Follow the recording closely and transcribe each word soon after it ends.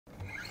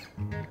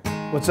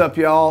What's up,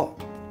 y'all?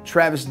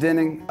 Travis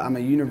Denning. I'm a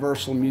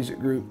Universal Music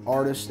Group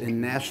artist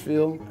in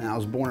Nashville, and I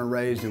was born and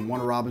raised in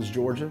Warner Robins,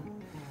 Georgia.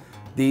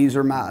 These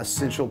are my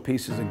essential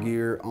pieces of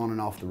gear on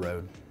and off the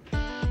road.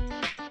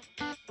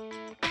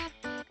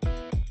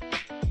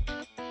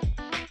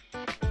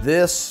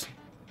 This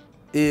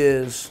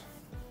is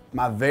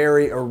my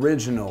very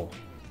original,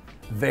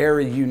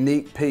 very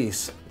unique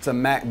piece. It's a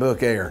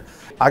MacBook Air.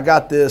 I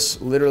got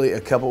this literally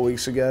a couple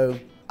weeks ago.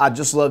 I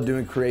just love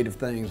doing creative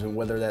things, and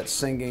whether that's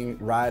singing,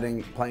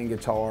 writing, playing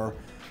guitar,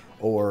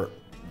 or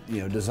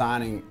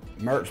designing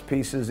merch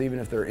pieces, even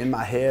if they're in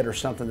my head or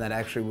something that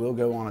actually will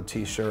go on a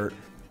t-shirt.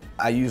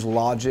 I use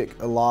Logic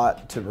a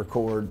lot to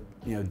record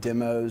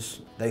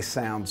demos. They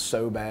sound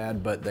so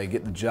bad, but they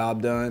get the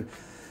job done.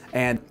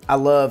 And I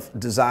love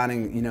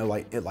designing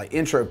like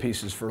intro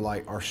pieces for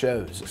like our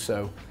shows.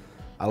 So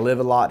I live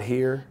a lot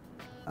here,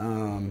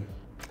 and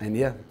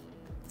yeah,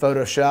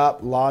 Photoshop,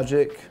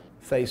 Logic,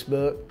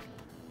 Facebook,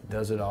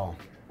 does it all.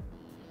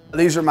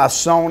 These are my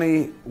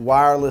Sony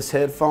wireless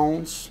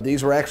headphones.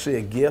 These were actually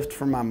a gift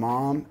from my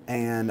mom,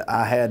 and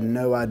I had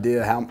no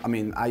idea how,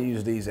 I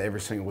use these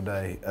every single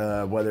day,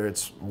 whether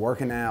it's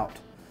working out,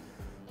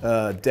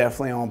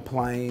 definitely on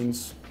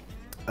planes.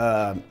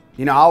 I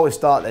always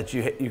thought that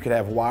you could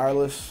have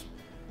wireless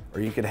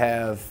or you could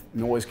have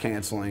noise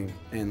canceling,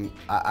 and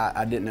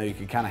I didn't know you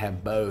could kind of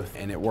have both,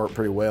 and it worked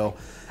pretty well.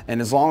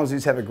 And as long as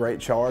these have a great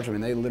charge,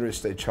 they literally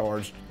stay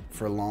charged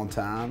for a long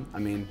time.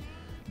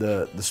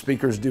 The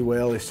speakers do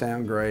well, they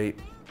sound great,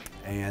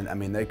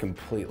 and they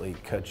completely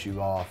cut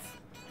you off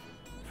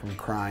from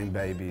crying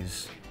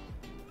babies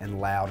and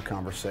loud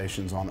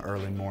conversations on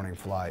early morning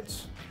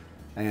flights.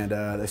 And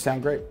they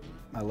sound great.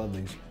 I love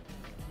these.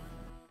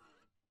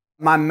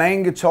 My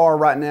main guitar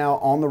right now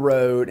on the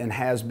road, and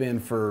has been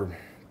for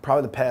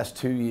probably the past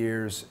 2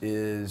 years,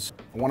 is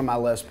one of my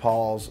Les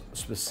Pauls,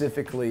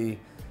 specifically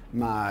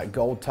my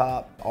Gold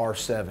Top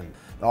R7.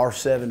 The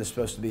R7 is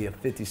supposed to be a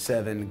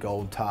 57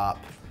 Gold Top,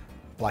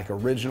 like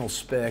original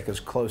spec, as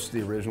close to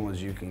the original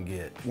as you can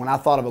get. When I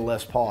thought of a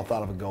Les Paul, I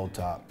thought of a Gold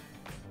Top.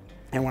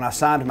 And when I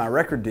signed my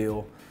record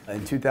deal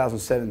in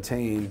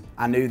 2017,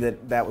 I knew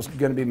that that was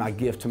gonna be my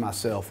gift to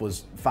myself,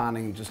 was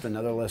finding just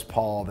another Les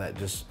Paul that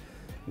just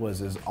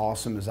was as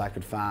awesome as I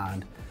could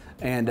find.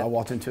 And I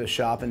walked into a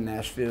shop in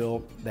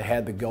Nashville. They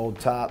had the Gold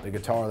Top, the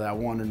guitar that I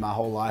wanted my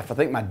whole life. I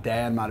think my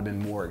dad might have been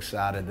more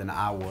excited than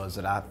I was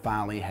that I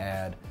finally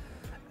had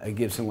a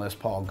Gibson Les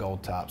Paul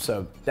Gold Top.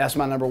 So that's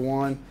my number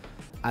one.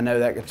 I know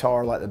that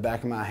guitar like the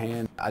back of my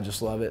hand. I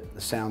just love it.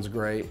 It sounds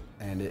great,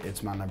 and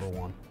it's my number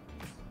one.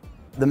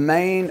 The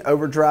main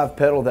overdrive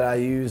pedal that I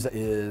use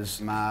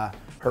is my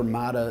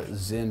Hermata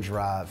Zen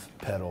Drive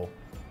pedal.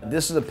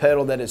 This is a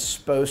pedal that is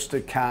supposed to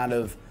kind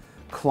of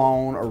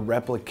clone or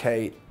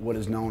replicate what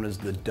is known as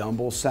the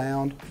Dumble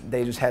sound.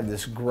 They just have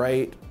this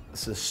great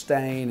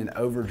sustain and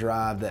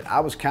overdrive that I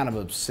was kind of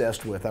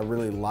obsessed with. I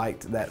really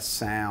liked that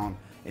sound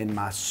in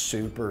my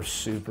super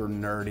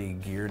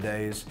nerdy gear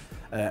days.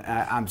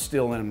 I'm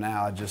still in them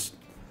now. I just,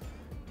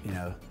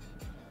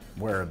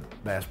 wear a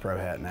Bass Pro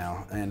hat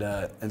now, and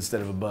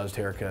instead of a buzzed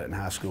haircut in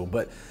high school.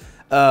 But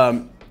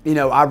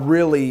I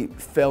really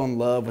fell in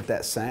love with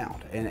that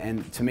sound,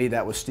 and to me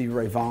that was Stevie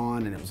Ray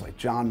Vaughan, and it was like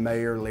John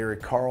Mayer, Larry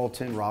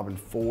Carlton, Robin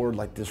Ford,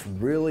 like this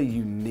really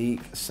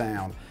unique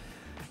sound.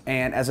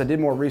 And as I did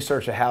more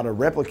research of how to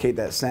replicate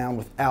that sound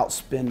without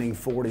spending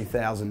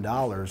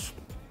 $40,000,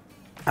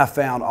 I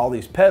found all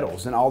these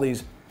pedals and all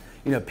these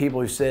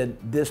people who said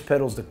this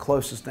pedal's the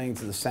closest thing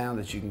to the sound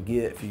that you can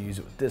get if you use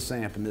it with this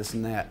amp and this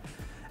and that.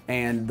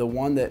 And the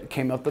one that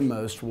came up the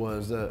most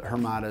was the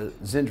Hermata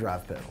Zen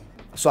Drive pedal.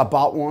 So I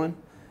bought one,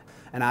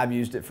 and I've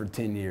used it for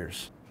 10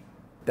 years.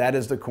 That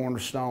is the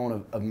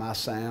cornerstone of my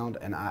sound,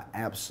 and I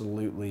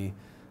absolutely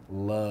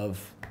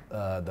love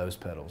those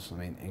pedals.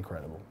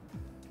 Incredible.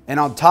 And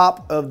on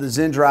top of the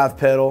Zen Drive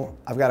pedal,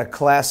 I've got a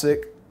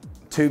classic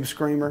tube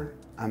screamer.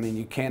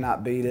 You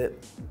cannot beat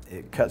it.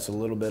 It cuts a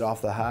little bit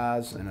off the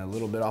highs and a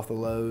little bit off the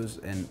lows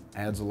and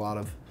adds a lot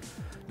of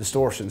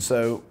distortion.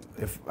 So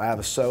if I have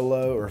a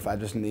solo, or if I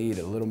just need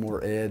a little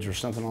more edge or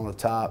something on the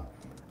top,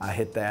 I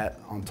hit that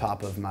on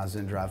top of my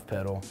Zen Drive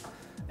pedal,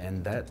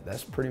 and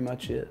that's pretty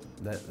much it.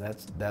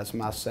 That's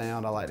my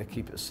sound. I like to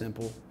keep it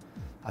simple.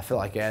 I feel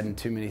like adding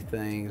too many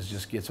things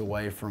just gets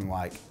away from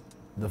like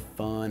the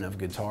fun of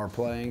guitar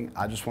playing.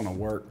 I just want to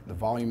work the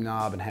volume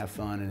knob and have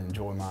fun and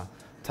enjoy my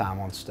time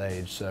on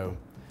stage. So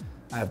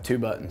I have 2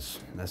 buttons,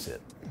 that's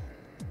it.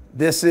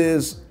 This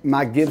is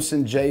my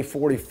Gibson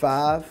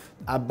J45.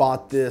 I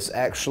bought this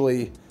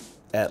actually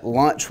at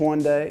lunch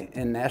one day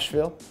in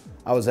Nashville.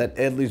 I was at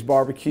Edley's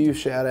Barbecue,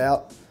 shout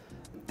out,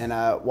 and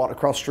I walked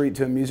across the street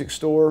to a music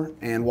store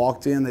and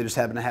walked in. They just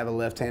happened to have a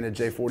left-handed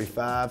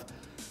J45.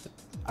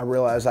 I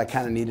realized I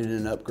kind of needed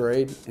an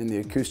upgrade in the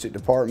acoustic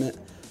department,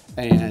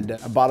 and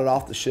I bought it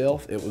off the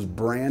shelf. It was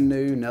brand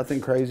new,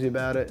 nothing crazy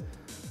about it,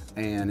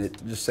 and it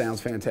just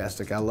sounds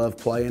fantastic. I love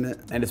playing it,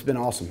 and it's been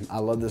awesome. I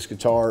love this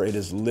guitar. It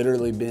has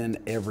literally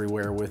been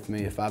everywhere with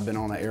me. If I've been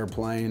on an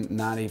airplane,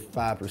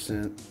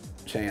 95%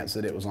 chance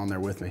that it was on there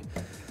with me.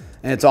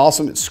 And it's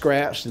awesome. It's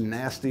scratched and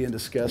nasty and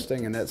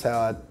disgusting, and that's how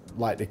I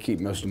like to keep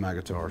most of my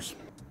guitars.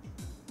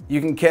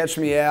 You can catch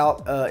me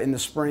out in the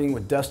spring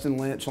with Dustin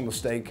Lynch on the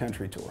State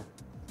Country Tour.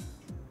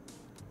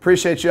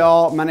 Appreciate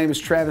y'all. My name is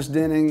Travis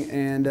Denning,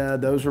 and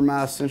those are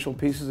my essential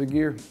pieces of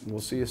gear.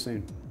 We'll see you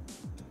soon.